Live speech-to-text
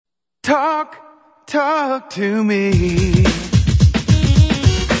Talk to me.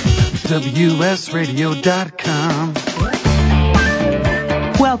 WSRadio.com.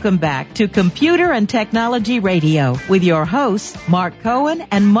 Welcome back to Computer and Technology Radio with your hosts, Mark Cohen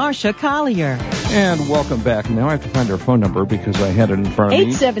and Marcia Collier. And welcome back. Now I have to find our phone number because I had it in front of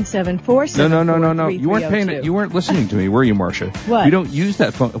me. 877-474-3302. No. You weren't paying it. You weren't listening to me, were you, Marcia? What? You don't use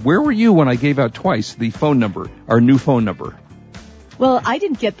that phone. Where were you when I gave out twice the phone number, our new phone number? Well, I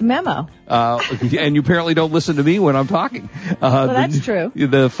didn't get the memo. And you apparently don't listen to me when I'm talking. Well, that's true.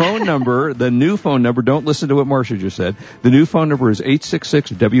 The phone number, the new phone number, don't listen to what Marcia just said. The new phone number is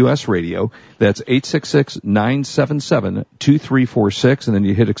 866-WS-RADIO. That's 866-977-2346. And then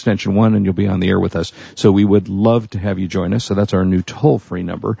you hit extension 1 and you'll be on the air with us. So we would love to have you join us. So that's our new toll-free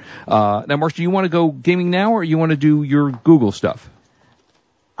number. Now, Marcia, do you want to go gaming now or you want to do your Google stuff?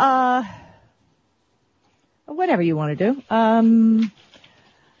 Whatever you want to do.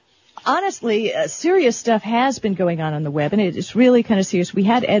 Honestly, serious stuff has been going on the web, and it's really kind of serious. We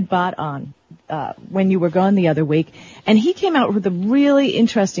had Ed Bott on when you were gone the other week, and he came out with a really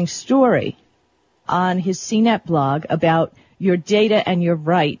interesting story on his CNET blog about your data and your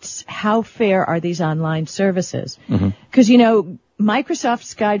rights. How fair are these online services? Because, Microsoft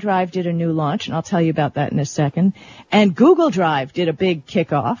SkyDrive did a new launch, and I'll tell you about that in a second, and Google Drive did a big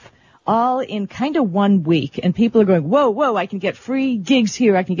kickoff, all in kind of 1 week, and people are going, whoa, I can get free gigs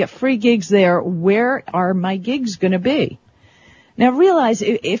here, I can get free gigs there. Where are my gigs going to be? Now realize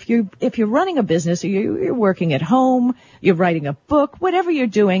if you're running a business, or you're working at home, you're writing a book, whatever you're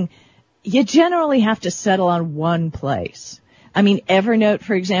doing, you generally have to settle on one place. I mean, Evernote,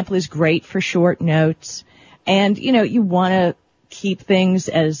 for example, is great for short notes, and you want to keep things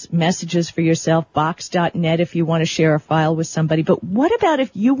as messages for yourself, box.net if you want to share a file with somebody. But what about if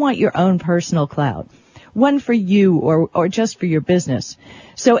you want your own personal cloud? One for you or just for your business.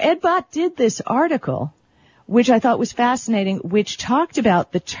 So Ed Bott did this article, which I thought was fascinating, which talked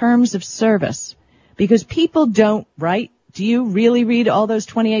about the terms of service. Because people don't, right? Do you really read all those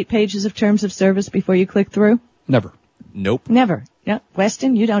 28 pages of terms of service before you click through? Never. Nope. Never. Yeah.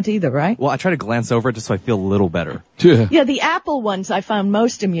 Weston, you don't either, right? Well, I try to glance over it just so I feel a little better. Yeah, the Apple ones I found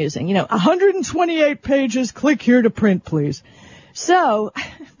most amusing. 128 pages, click here to print, please. So,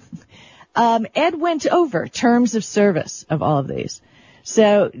 Ed went over terms of service of all of these.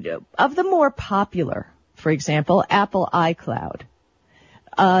 So, of the more popular, for example, Apple iCloud,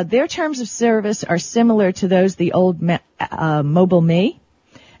 their terms of service are similar to those the old Mobile Me.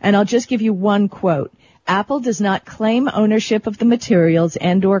 And I'll just give you one quote. Apple does not claim ownership of the materials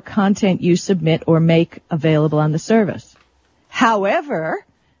and or content you submit or make available on the service. However,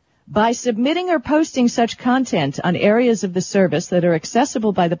 by submitting or posting such content on areas of the service that are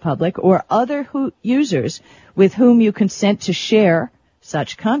accessible by the public or other users with whom you consent to share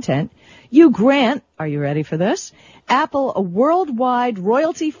such content, you grant, are you ready for this, Apple a worldwide,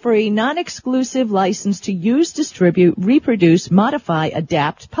 royalty-free, non-exclusive license to use, distribute, reproduce, modify,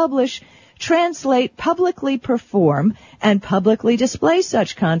 adapt, publish, translate, publicly perform, and publicly display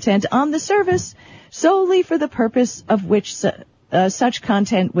such content on the service solely for the purpose of which such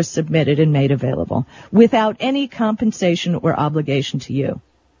content was submitted and made available, without any compensation or obligation to you.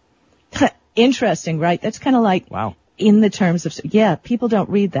 Interesting, right? That's kind of like wow. In the terms of, yeah, people don't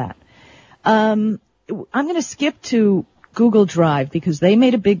read that. I'm going to skip to Google Drive because they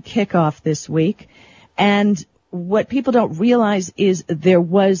made a big kickoff this week, and what people don't realize is there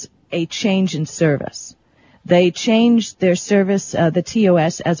was a change in service. They changed their service, the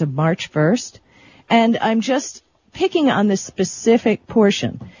TOS, as of March 1st. And I'm just picking on this specific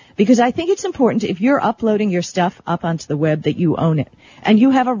portion because I think it's important if you're uploading your stuff up onto the web that you own it and you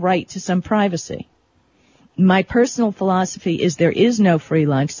have a right to some privacy. My personal philosophy is there is no free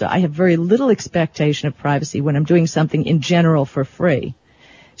lunch, so I have very little expectation of privacy when I'm doing something in general for free.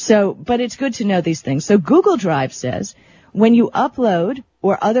 So, but it's good to know these things. So Google Drive says when you upload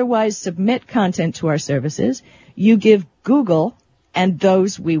or otherwise submit content to our services, you give Google and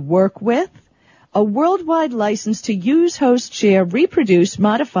those we work with a worldwide license to use, host, share, reproduce,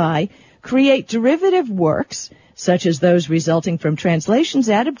 modify, create derivative works, such as those resulting from translations,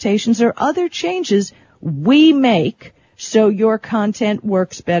 adaptations, or other changes we make so your content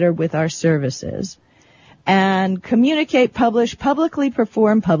works better with our services. And communicate, publish, publicly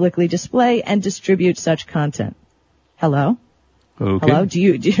perform, publicly display, and distribute such content. Hello? Okay. Hello?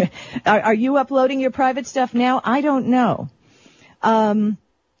 Are you uploading your private stuff now? I don't know. Microsoft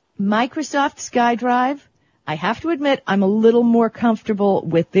SkyDrive, I have to admit I'm a little more comfortable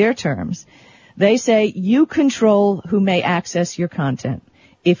with their terms. They say you control who may access your content.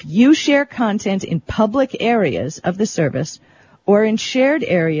 If you share content in public areas of the service or in shared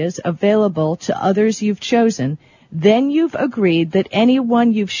areas available to others you've chosen, then you've agreed that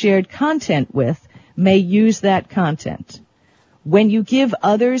anyone you've shared content with may use that content. When you give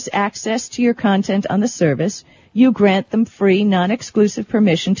others access to your content on the service, you grant them free, non-exclusive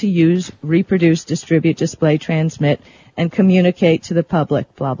permission to use, reproduce, distribute, display, transmit, and communicate to the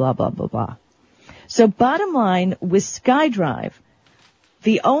public, blah, blah, blah, blah, blah. So bottom line, with SkyDrive,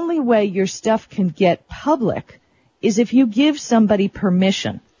 the only way your stuff can get public is if you give somebody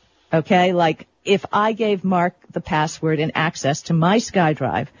permission, okay? Like if I gave Mark the password and access to my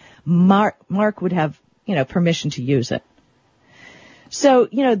SkyDrive, Mark would have, permission to use it. So,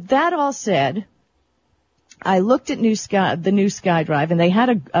 that all said, I looked at the new SkyDrive, and they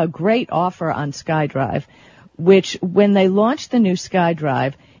had a great offer on SkyDrive, which when they launched the new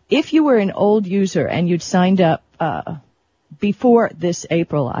SkyDrive, if you were an old user and you'd signed up before this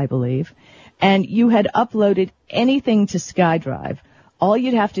April, I believe, and you had uploaded anything to SkyDrive, all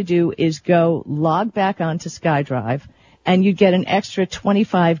you'd have to do is go log back onto SkyDrive, and you'd get an extra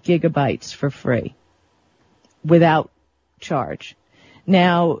 25 gigabytes for free without charge.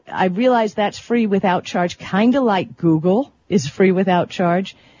 Now, I realize that's free without charge, kind of like Google is free without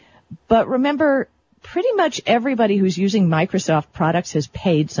charge. But remember, pretty much everybody who's using Microsoft products has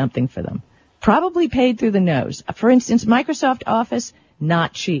paid something for them. Probably paid through the nose. For instance, Microsoft Office,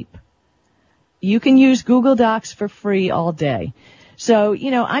 not cheap. You can use Google Docs for free all day. So,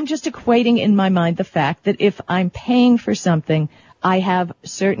 I'm just equating in my mind the fact that if I'm paying for something, I have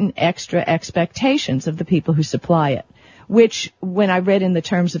certain extra expectations of the people who supply it, which when I read in the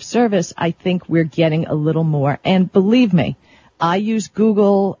terms of service, I think we're getting a little more. And believe me, I use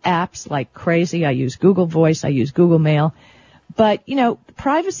Google apps like crazy. I use Google Voice. I use Google Mail. But,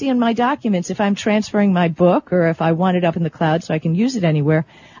 privacy in my documents, if I'm transferring my book or if I want it up in the cloud so I can use it anywhere,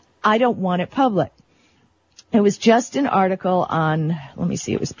 I don't want it public. It was just an article on,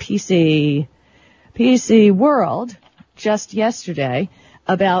 it was PC World just yesterday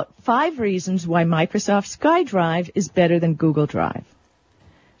about 5 reasons why Microsoft SkyDrive is better than Google Drive.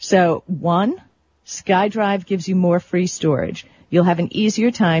 So, 1, SkyDrive gives you more free storage. You'll have an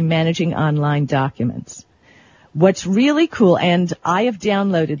easier time managing online documents. What's really cool, and I have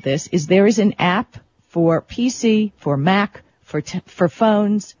downloaded this, is there is an app for PC, for Mac, for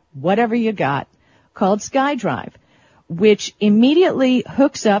phones, whatever you got, called SkyDrive, which immediately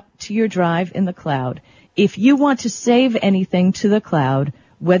hooks up to your drive in the cloud. If you want to save anything to the cloud,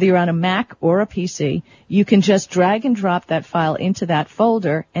 whether you're on a Mac or a PC, you can just drag and drop that file into that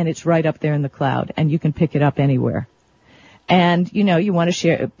folder, and it's right up there in the cloud, and you can pick it up anywhere. And, you want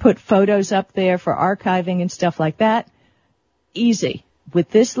to put photos up there for archiving and stuff like that. Easy. With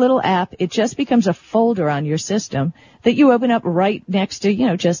this little app, it just becomes a folder on your system that you open up right next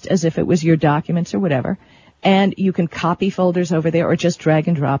to, just as if it was your documents or whatever. And you can copy folders over there or just drag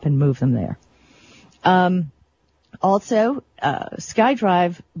and drop and move them there. Also,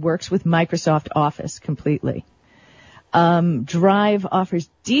 SkyDrive works with Microsoft Office completely. Drive offers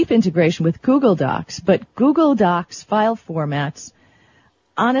deep integration with Google Docs, but Google Docs file formats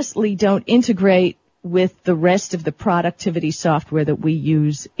honestly don't integrate with the rest of the productivity software that we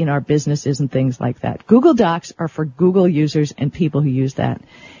use in our businesses and things like that. Google Docs are for Google users and people who use that.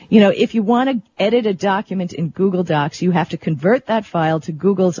 If you want to edit a document in Google Docs, you have to convert that file to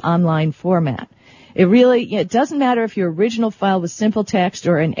Google's online format. It doesn't matter if your original file was simple text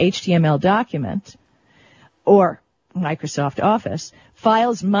or an HTML document or Microsoft Office.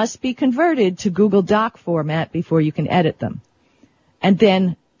 Files must be converted to Google Doc format before you can edit them. And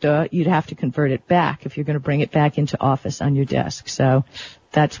then you'd have to convert it back if you're going to bring it back into Office on your desk. So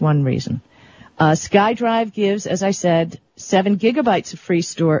that's one reason. SkyDrive gives, as I said, 7 gigabytes of free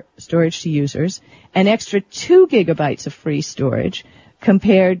storage to users, an extra 2 gigabytes of free storage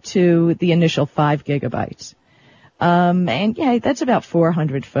compared to the initial 5 gigabytes. That's about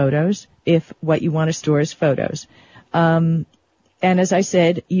 400 photos if what you want to store is photos. And as I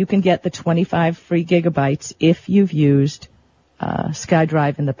said, you can get the 25 free gigabytes if you've used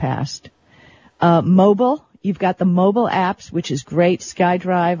SkyDrive in the past. Mobile, you've got the mobile apps, which is great.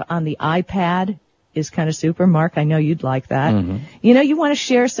 SkyDrive on the iPad is kind of super. Mark, I know you'd like that. Mm-hmm. You want to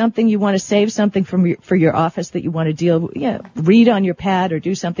share something, you want to save something for your office that you want to read on your pad or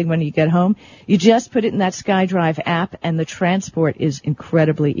do something when you get home. You just put it in that SkyDrive app, and the transport is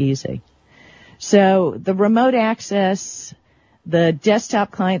incredibly easy. So the remote access, the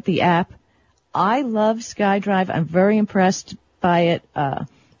desktop client, the app, I love SkyDrive. I'm very impressed by it.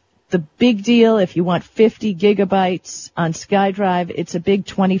 The big deal, if you want 50 gigabytes on SkyDrive, it's a big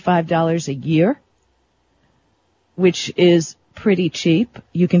 $25 a year, which is pretty cheap.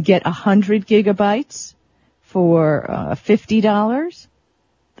 You can get 100 gigabytes for $50.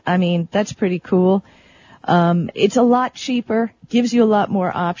 I mean, that's pretty cool. It's a lot cheaper, gives you a lot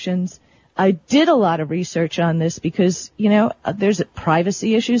more options. I did a lot of research on this because, there's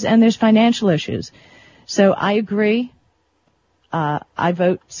privacy issues and there's financial issues. So I agree. I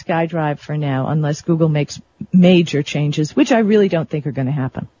vote SkyDrive for now unless Google makes major changes, which I really don't think are going to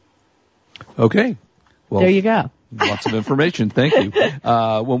happen. Okay. Well, there you go. Lots of information. Thank you. We're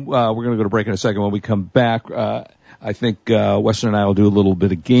going to go to break in a second. When we come back, I think Weston and I will do a little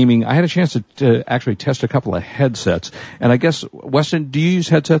bit of gaming. I had a chance to actually test a couple of headsets. And I guess, Weston, do you use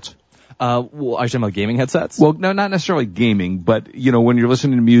headsets? Are you talking about gaming headsets? Well, no, not necessarily gaming, but, when you're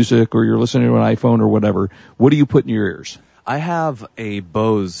listening to music or you're listening to an iPhone or whatever, what do you put in your ears? I have a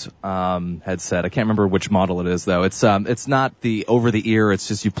Bose headset. I can't remember which model it is, though. It's not the over-the-ear. It's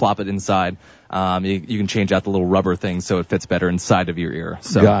just you plop it inside. You can change out the little rubber thing so it fits better inside of your ear.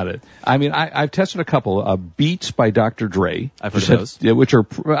 So. Got it. I mean, I've tested a couple. Beats by Dr. Dre. I've heard of those. Yeah, which are,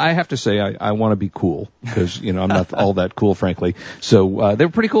 I have to say, I want to be cool because, I'm not all that cool, frankly. So, they're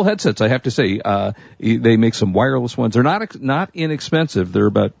pretty cool headsets, I have to say. They make some wireless ones. They're not inexpensive. They're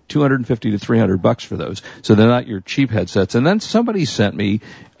about $250 to $300 for those. So they're not your cheap headsets. And then somebody sent me,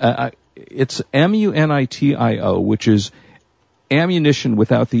 it's MUNITIO, which is ammunition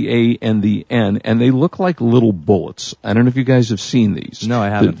without the A and the N, and they look like little bullets. I don't know if you guys have seen these. No, I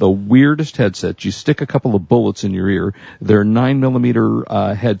haven't. The weirdest headsets. You stick a couple of bullets in your ear. They're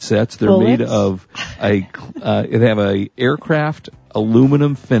 9mm headsets. They're bullets? made of they have a aircraft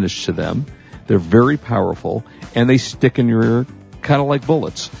aluminum finish to them. They're very powerful, and they stick in your ear kind of like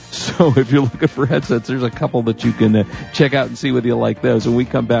bullets. So if you're looking for headsets, there's a couple that you can check out and see whether you like those. When we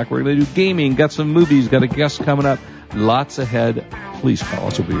come back, we're going to do gaming, got some movies, got a guest coming up. Lots ahead. Please call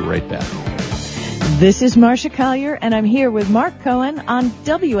us. We'll be right back. This is Marcia Collier, and I'm here with Mark Cohen on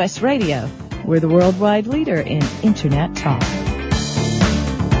WS Radio. We're the worldwide leader in Internet talk.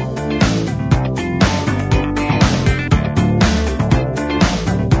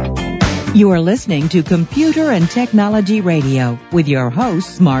 You are listening to Computer and Technology Radio with your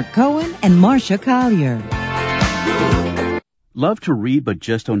hosts Mark Cohen and Marcia Collier. Love to read but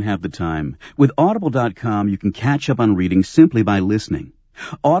just don't have the time? With Audible.com, you can catch up on reading simply by listening.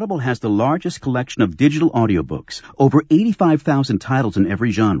 Audible has the largest collection of digital audiobooks, over 85,000 titles in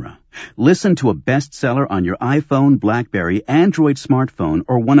every genre. Listen to a bestseller on your iPhone, BlackBerry, Android smartphone,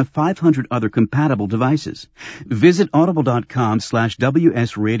 or one of 500 other compatible devices. Visit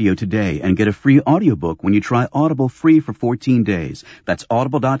audible.com/WS Radio today and get a free audiobook when you try Audible free for 14 days. That's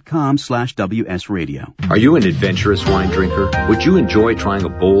audible.com/WS Radio. Are you an adventurous wine drinker? Would you enjoy trying a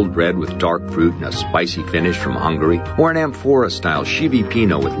bold red with dark fruit and a spicy finish from Hungary? Or an amphora-style Chivi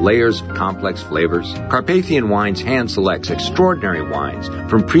Pinot with layers of complex flavors? Carpathian Wines hand selects extraordinary wines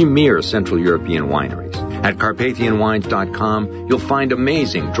from premier Central European wineries. At CarpathianWines.com, you'll find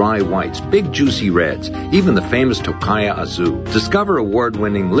amazing dry whites, big juicy reds, even the famous Tokaja Azul. Discover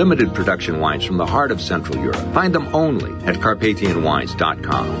award-winning limited production wines from the heart of Central Europe. Find them only at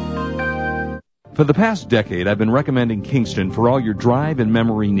CarpathianWines.com. For the past decade, I've been recommending Kingston for all your drive and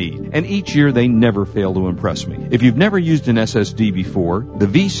memory need, and each year they never fail to impress me. If you've never used an SSD before, the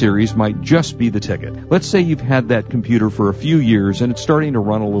V-Series might just be the ticket. Let's say you've had that computer for a few years and it's starting to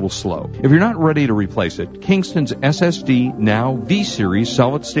run a little slow. If you're not ready to replace it, Kingston's SSD Now V-Series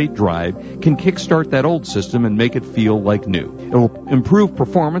solid-state drive can kickstart that old system and make it feel like new. It will improve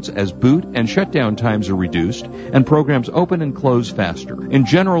performance as boot and shutdown times are reduced, and programs open and close faster. In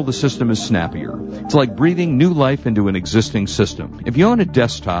general, the system is snappier. It's like breathing new life into an existing system. If you own a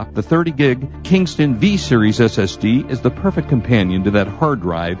desktop, the 30-gig Kingston V-Series SSD is the perfect companion to that hard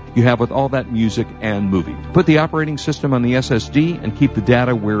drive you have with all that music and movies. Put the operating system on the SSD and keep the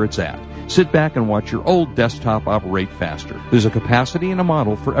data where it's at. Sit back and watch your old desktop operate faster. There's a capacity and a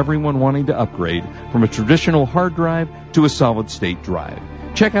model for everyone wanting to upgrade from a traditional hard drive to a solid-state drive.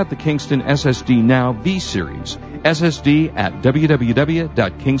 Check out the Kingston SSD Now V-Series. SSD at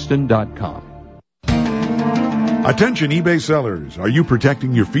www.kingston.com. Attention eBay sellers. Are you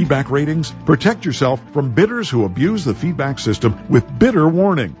protecting your feedback ratings? Protect yourself from bidders who abuse the feedback system with bidder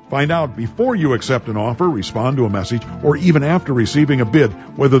warning. Find out before you accept an offer, respond to a message, or even after receiving a bid,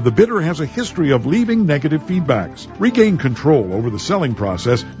 whether the bidder has a history of leaving negative feedbacks. Regain control over the selling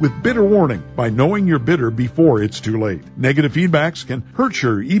process with bidder warning by knowing your bidder before it's too late. Negative feedbacks can hurt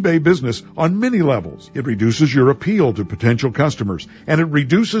your eBay business on many levels. It reduces your appeal to potential customers, and it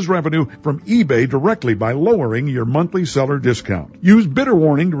reduces revenue from eBay directly by lowering your monthly seller discount. Use Bitter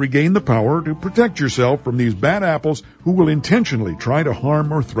Warning to regain the power to protect yourself from these bad apples who will intentionally try to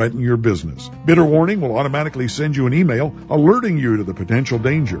harm or threaten your business. Bitter Warning will automatically send you an email alerting you to the potential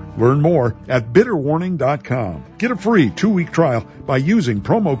danger. Learn more at bitterwarning.com. Get a free 2-week trial by using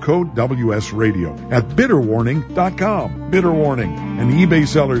promo code WSRadio at bitterwarning.com. Bitter Warning, an eBay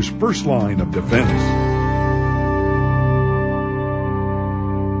seller's first line of defense.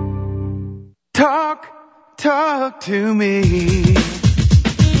 Talk to me.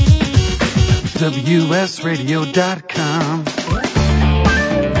 WSRadio.com.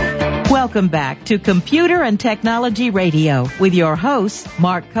 Welcome back to Computer and Technology Radio with your hosts,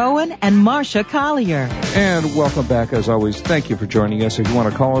 Mark Cohen and Marcia Collier. And welcome back, as always. Thank you for joining us. If you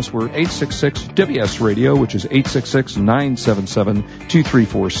want to call us, we're 866-WS-Radio, which is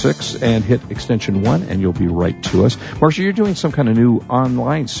 866-977-2346, and hit extension 1, and you'll be right to us. Marcia, you're doing some kind of new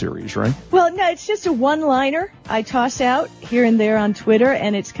online series, right? Well, no, it's just a one-liner I toss out here and there on Twitter,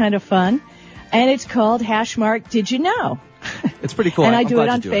 and it's kind of fun. And it's called # Did You Know? It's pretty cool. And I do it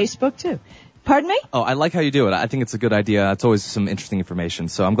on Facebook, too. Pardon me? Oh, I like how you do it. I think it's a good idea. It's always some interesting information,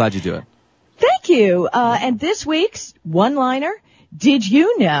 so I'm glad you do it. Thank you. And this week's one-liner, did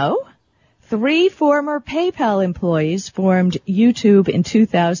you know 3 former PayPal employees formed YouTube in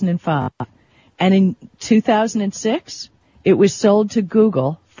 2005? And in 2006, it was sold to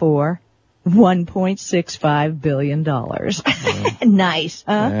Google for $1.65 billion. Nice,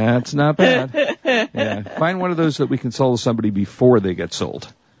 huh? That's not bad. Yeah. Find one of those that we can sell to somebody before they get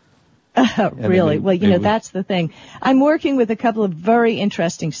sold. Really? Well, that's the thing. I'm working with a couple of very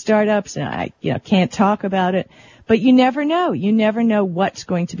interesting startups, and I can't talk about it, but you never know. You never know what's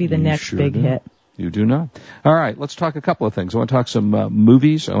going to be the next big hit. You do not. All right, let's talk a couple of things. I want to talk some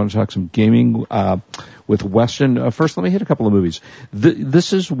movies. I want to talk some gaming with Weston. First, let me hit a couple of movies.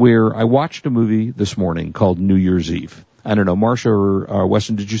 This is where I watched a movie this morning called New Year's Eve. I don't know, Marcia or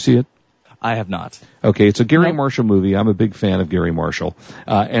Weston, did you see it? I have not. Okay, it's a Gary Marshall movie. I'm a big fan of Gary Marshall.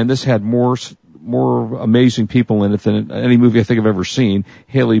 And this had more amazing people in it than any movie I think I've ever seen.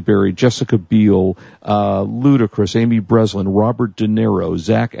 Halle Berry, Jessica Biel, Ludacris, Amy Breslin, Robert De Niro,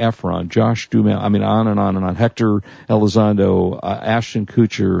 Zac Efron, Josh Duhamel, I mean, on and on and on. Hector Elizondo, Ashton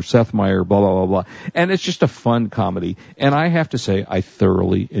Kutcher, Seth Meyers, blah, blah, blah, blah. And it's just a fun comedy. And I have to say, I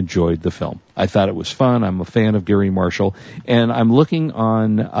thoroughly enjoyed the film. I thought it was fun. I'm a fan of Gary Marshall. And I'm looking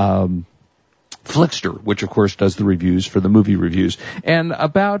on Flickster, which of course does the reviews for the movie reviews, and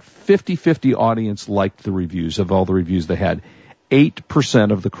about 50-50 audience liked the reviews of all the reviews they had.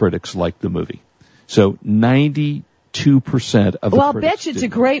 8% of the critics liked the movie. So 92% of the critics. Well, I'll bet you it's a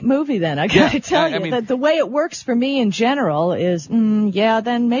great movie then. I got to tell you that the way it works for me in general is,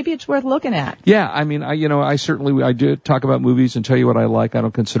 then maybe it's worth looking at. Yeah, I mean, I do talk about movies and tell you what I like. I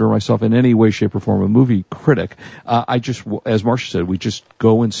don't consider myself in any way, shape, or form a movie critic. I just, as Marcia said, we just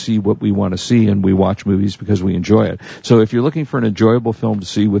go and see what we want to see, and we watch movies because we enjoy it. So if you're looking for an enjoyable film to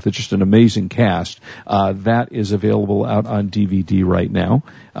see with just an amazing cast, that is available out on DVD right now.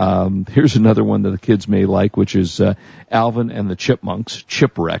 Here's another one that the kids may like, which is Alvin and the Chipmunks,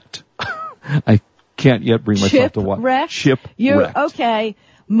 Chipwrecked. I can't yet bring myself to watch. Chipwrecked. Okay.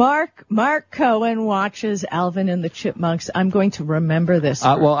 Mark Cohen watches Alvin and the Chipmunks. I'm going to remember this.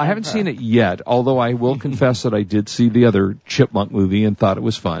 Well, I haven't seen it yet, although I will confess that I did see the other Chipmunk movie and thought it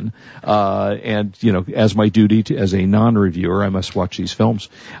was fun. And, as my duty as a non-reviewer, I must watch these films.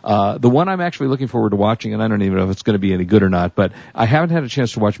 The one I'm actually looking forward to watching, and I don't even know if it's going to be any good or not, but I haven't had a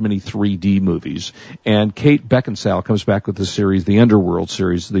chance to watch many 3D movies. And Kate Beckinsale comes back with the series, the Underworld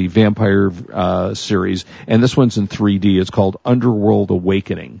series, the vampire series, and this one's in 3D. It's called Underworld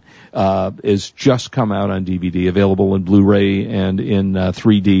Awakening. Is just come out on DVD, available in Blu-ray and in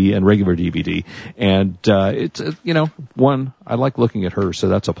 3D and regular DVD. And it's one, I like looking at her, so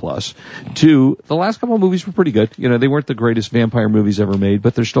that's a plus. 2, the last couple of movies were pretty good. They weren't the greatest vampire movies ever made,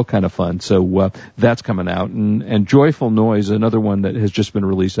 but they're still kind of fun. So that's coming out. And Joyful Noise, another one that has just been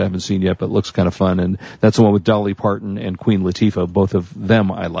released, I haven't seen yet, but looks kind of fun. And that's the one with Dolly Parton and Queen Latifah. Both of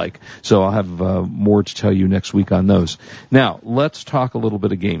them I like. So I'll have more to tell you next week on those. Now, let's talk a little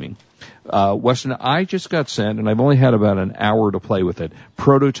bit of gaming. Weston, I just got sent, and I've only had about an hour to play with it,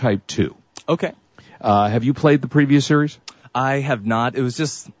 Prototype 2. Okay. Have you played the previous series? I have not. It was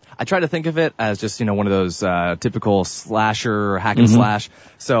just, I try to think of it as just, one of those typical slasher, hack and slash.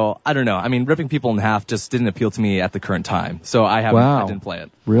 So, I don't know. I mean, ripping people in half just didn't appeal to me at the current time. So I didn't play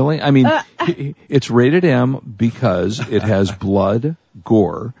it. Really? I mean, it's rated M because it has blood,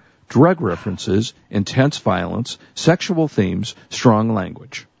 gore, drug references, intense violence, sexual themes, strong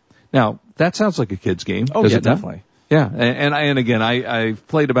language. Now, that sounds like a kid's game. Oh, yeah, definitely. Yeah, and again, I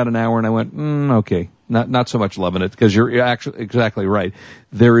played about an hour and I went, okay, not so much loving it, because you're actually exactly right.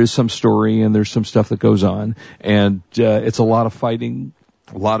 There is some story and there's some stuff that goes on, and it's a lot of fighting,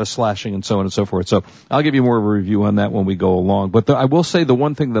 a lot of slashing, and so on and so forth. So I'll give you more of a review on that when we go along. But I will say the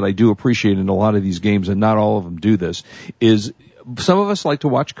one thing that I do appreciate in a lot of these games, and not all of them do this, is some of us like to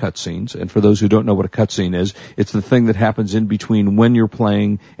watch cutscenes, and for those who don't know what a cutscene is, it's the thing that happens in between when you're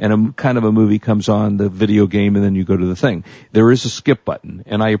playing and a kind of a movie comes on, the video game, and then you go to the thing. There is a skip button,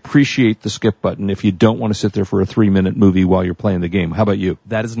 and I appreciate the skip button if you don't want to sit there for a 3-minute movie while you're playing the game. How about you?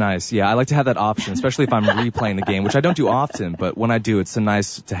 That is nice. Yeah, I like to have that option, especially if I'm replaying the game, which I don't do often, but when I do, it's so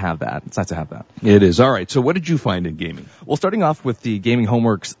nice to have that. It's nice to have that. It is. All right, so what did you find in gaming? Well, starting off with the gaming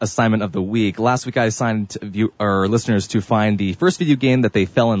homework assignment of the week, last week I assigned our listeners to find the first video game that they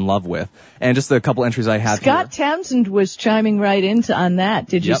fell in love with. And just a couple entries I have Scott here. Townsend was chiming right into on that.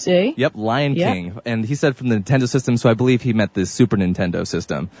 Did you see? Yep, Lion King. And he said from the Nintendo system, so I believe he meant the Super Nintendo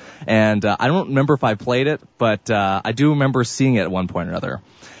system. And I don't remember if I played it, but I do remember seeing it at one point or another.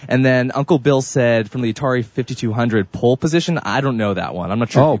 And then Uncle Bill said from the Atari 5200 Pole Position. I don't know that one. I'm not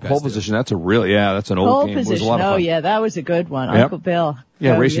sure. Oh, Pole Position. That's a really, that's an old game. Pole Position. It was a lot of fun. Oh, yeah, that was a good one. Yep. Uncle Bill.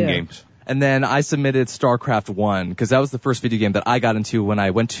 Yeah, racing games. And then I submitted StarCraft 1, because that was the first video game that I got into when I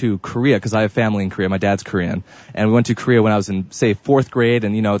went to Korea, because I have family in Korea. My dad's Korean. And we went to Korea when I was in, say, 4th grade,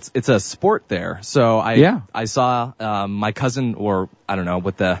 and, it's a sport there. So I saw my cousin, or I don't know,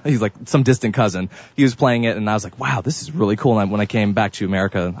 he's like some distant cousin. He was playing it, and I was like, wow, this is really cool. And when I came back to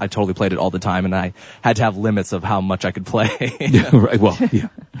America, I totally played it all the time, and I had to have limits of how much I could play. Yeah, right. Well, yeah.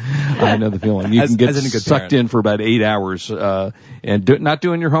 I know the feeling. You can get sucked in for about 8 hours, and not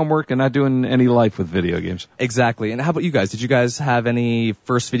doing your homework and not doing any life with video games. Exactly. And how about you guys? Did you guys have any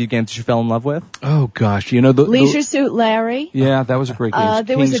first video games that you fell in love with? Oh, gosh. Leisure Suit Larry. Yeah, that was a great game.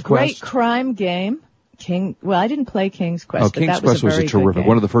 There was a great crime game. I didn't play King's Quest, but that was a terrific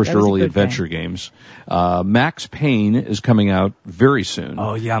one of the first early adventure games. Max Payne is coming out very soon.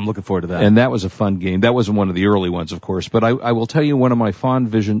 Oh yeah, I'm looking forward to that. And that was a fun game. That wasn't one of the early ones, of course, but I will tell you one of my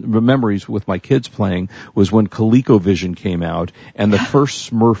fond memories with my kids playing was when ColecoVision came out and the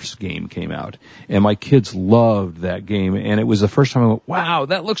first Smurfs game came out. And my kids loved that game, and it was the first time I went, wow,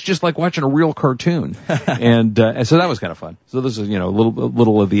 that looks just like watching a real cartoon. and so that was kind of fun. So this is, a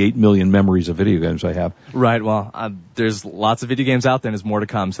little of the 8 million memories of video games I have. Right. Well, there's lots of video games out there, and there's more to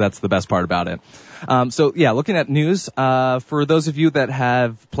come, so that's the best part about it. Looking at news, for those of you that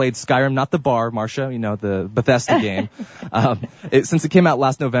have played Skyrim, not the bar, Marcia, the Bethesda game, since it came out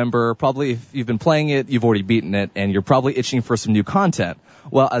last November, probably if you've been playing it, you've already beaten it, and you're probably itching for some new content.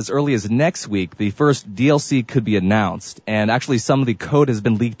 Well, as early as next week, the first DLC could be announced, and actually some of the code has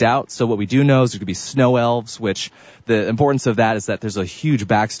been leaked out, so what we do know is there could be snow elves, which the importance of that is that there's a huge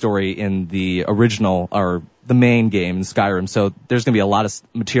backstory in the original, or the main game in Skyrim, so there's going to be a lot of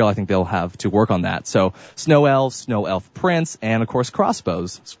material I think they'll have to work on that. So snow elves, snow elf prince, and of course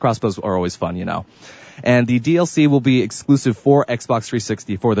crossbows. Crossbows are always fun, And the DLC will be exclusive for Xbox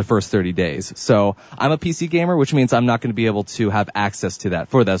 360 for the first 30 days. So I'm a PC gamer, which means I'm not going to be able to have access to that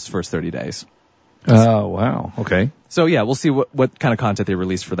for those first 30 days. Oh, wow. Okay. So yeah, we'll see what kind of content they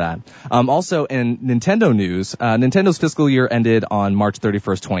release for that. Also in Nintendo news, Nintendo's fiscal year ended on March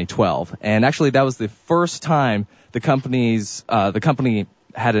 31st, 2012. And actually that was the first time the company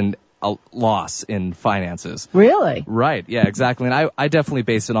had a loss in finances. Really? Right. Yeah, exactly. And I definitely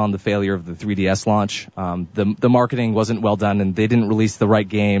base it on the failure of the 3DS launch. The marketing wasn't well done, and they didn't release the right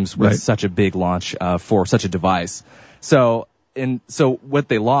games with such a big launch for such a device. So what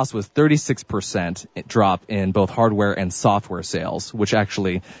they lost was 36% drop in both hardware and software sales, which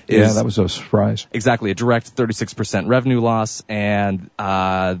actually is... Yeah, that was a surprise. Exactly, a direct 36% revenue loss, and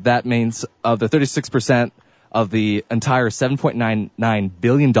that means of the 36% of the entire $7.99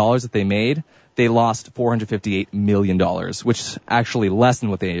 billion that they made, they lost $458 million, which is actually less than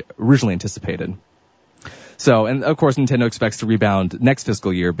what they originally anticipated. So, and of course, Nintendo expects to rebound next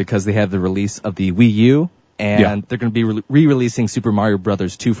fiscal year because they have the release of the Wii U, and they're going to be re-releasing Super Mario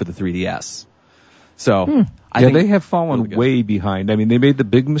Bros. 2 for the 3DS. So, I think they have fallen way behind. I mean, they made the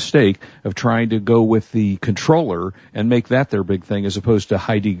big mistake of trying to go with the controller and make that their big thing as opposed to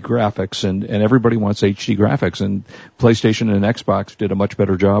high-D graphics, and everybody wants HD graphics, and PlayStation and Xbox did a much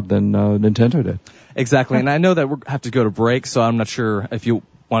better job than Nintendo did. Exactly, and I know that we have to go to break, so I'm not sure if you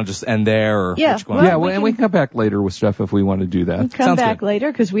want to just end there or yeah, and we can come back later with stuff if we want to do that. We'll come back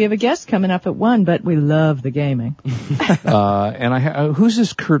later because we have a guest coming up at 1, but we love the gaming. And who's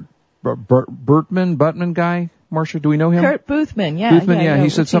this Kurt Buttman guy? Marcia, do we know him? Kurt Boothman, He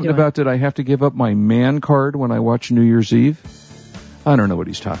said something about, did I have to give up my man card when I watch New Year's Eve? I don't know what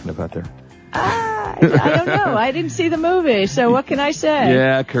he's talking about there. I don't know. I didn't see the movie, so what can I say?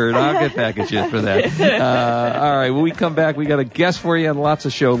 Yeah, Kurt, I'll get back at you for that. All right, when we come back, we got a guest for you and lots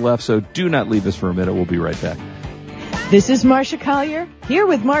of show left, so do not leave us for a minute. We'll be right back. This is Marcia Collier, here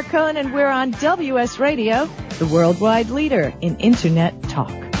with Mark Cohen, and we're on WS Radio, the worldwide leader in Internet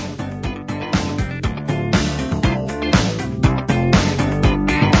talk.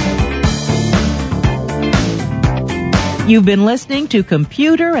 You've been listening to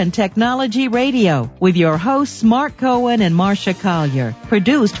Computer and Technology Radio with your hosts Mark Cohen and Marcia Collier.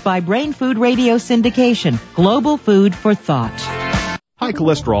 Produced by Brain Food Radio Syndication, Global Food for Thought. High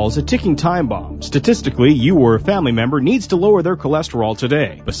cholesterol is a ticking time bomb. Statistically, you or a family member needs to lower their cholesterol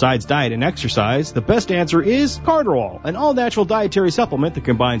today. Besides diet and exercise, the best answer is Cardarol, an all-natural dietary supplement that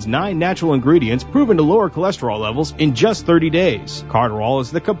combines 9 natural ingredients proven to lower cholesterol levels in just 30 days. Cardarol is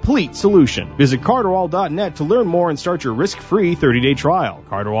the complete solution. Visit Cardarol.net to learn more and start your risk-free 30-day trial.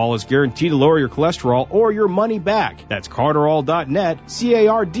 Cardarol is guaranteed to lower your cholesterol or your money back. That's Cardarol.net,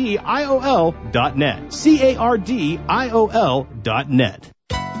 Cardiol.net, Cardiol.net.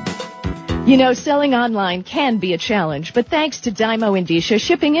 You know, selling online can be a challenge, but thanks to Dymo Indicia,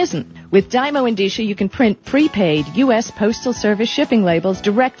 shipping isn't. With Dymo Indicia, you can print prepaid U.S. Postal Service shipping labels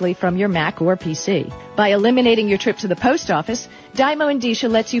directly from your Mac or PC. By eliminating your trip to the post office, Dymo Indicia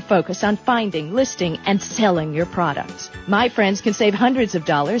lets you focus on finding, listing, and selling your products. My friends can save hundreds of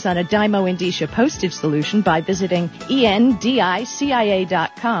dollars on a Dymo Indicia postage solution by visiting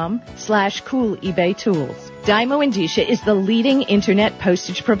endicia.com/cool eBay tools. Dymo Indicia is the leading internet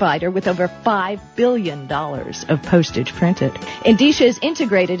postage provider with over $5 billion of postage printed. Indicia is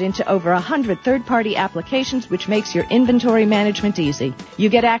integrated into over 100 third-party applications, which makes your inventory management easy. You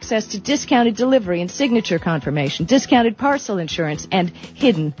get access to discounted delivery and signature confirmation, discounted parcel insurance, and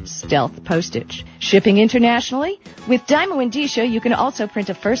hidden stealth postage. Shipping internationally? With Dymo Indicia, you can also print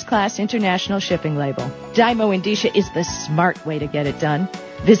a first-class international shipping label. Dymo Indicia is the smart way to get it done.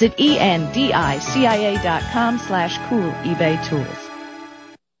 Visit endicia.com/cool eBay tools.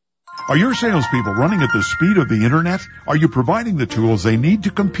 Are your salespeople running at the speed of the internet? Are you providing the tools they need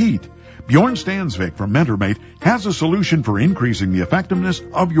to compete? Bjorn Stansvik from MentorMate has a solution for increasing the effectiveness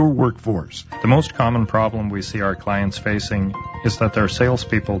of your workforce. The most common problem we see our clients facing is that their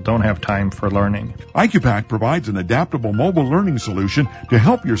salespeople don't have time for learning. IQPAC provides an adaptable mobile learning solution to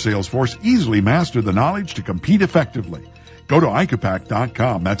help your sales force easily master the knowledge to compete effectively. Go to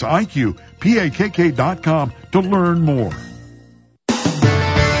IQPAC.com, that's IQPAKK.com to learn more.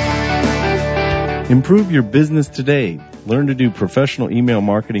 Improve your business today. Learn to do professional email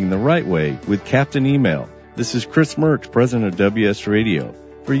marketing the right way with Captain Email. This is Chris Mertz, president of WS Radio.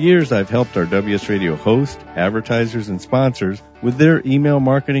 For years, I've helped our WS Radio hosts, advertisers, and sponsors with their email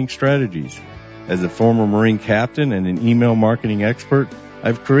marketing strategies. As a former Marine captain and an email marketing expert,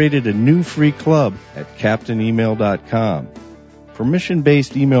 I've created a new free club at CaptainEmail.com.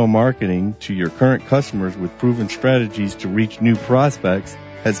 Permission-based email marketing to your current customers with proven strategies to reach new prospects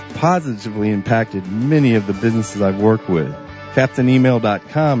has positively impacted many of the businesses I've worked with.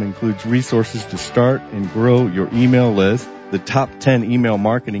 CaptainEmail.com includes resources to start and grow your email list, the top 10 email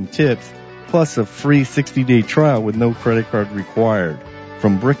marketing tips, plus a free 60-day trial with no credit card required.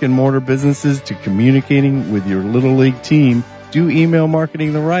 From brick-and-mortar businesses to communicating with your Little League team, do email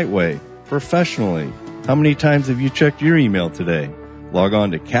marketing the right way, professionally. How many times have you checked your email today? Log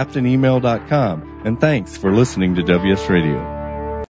on to CaptainEmail.com, and thanks for listening to WS Radio.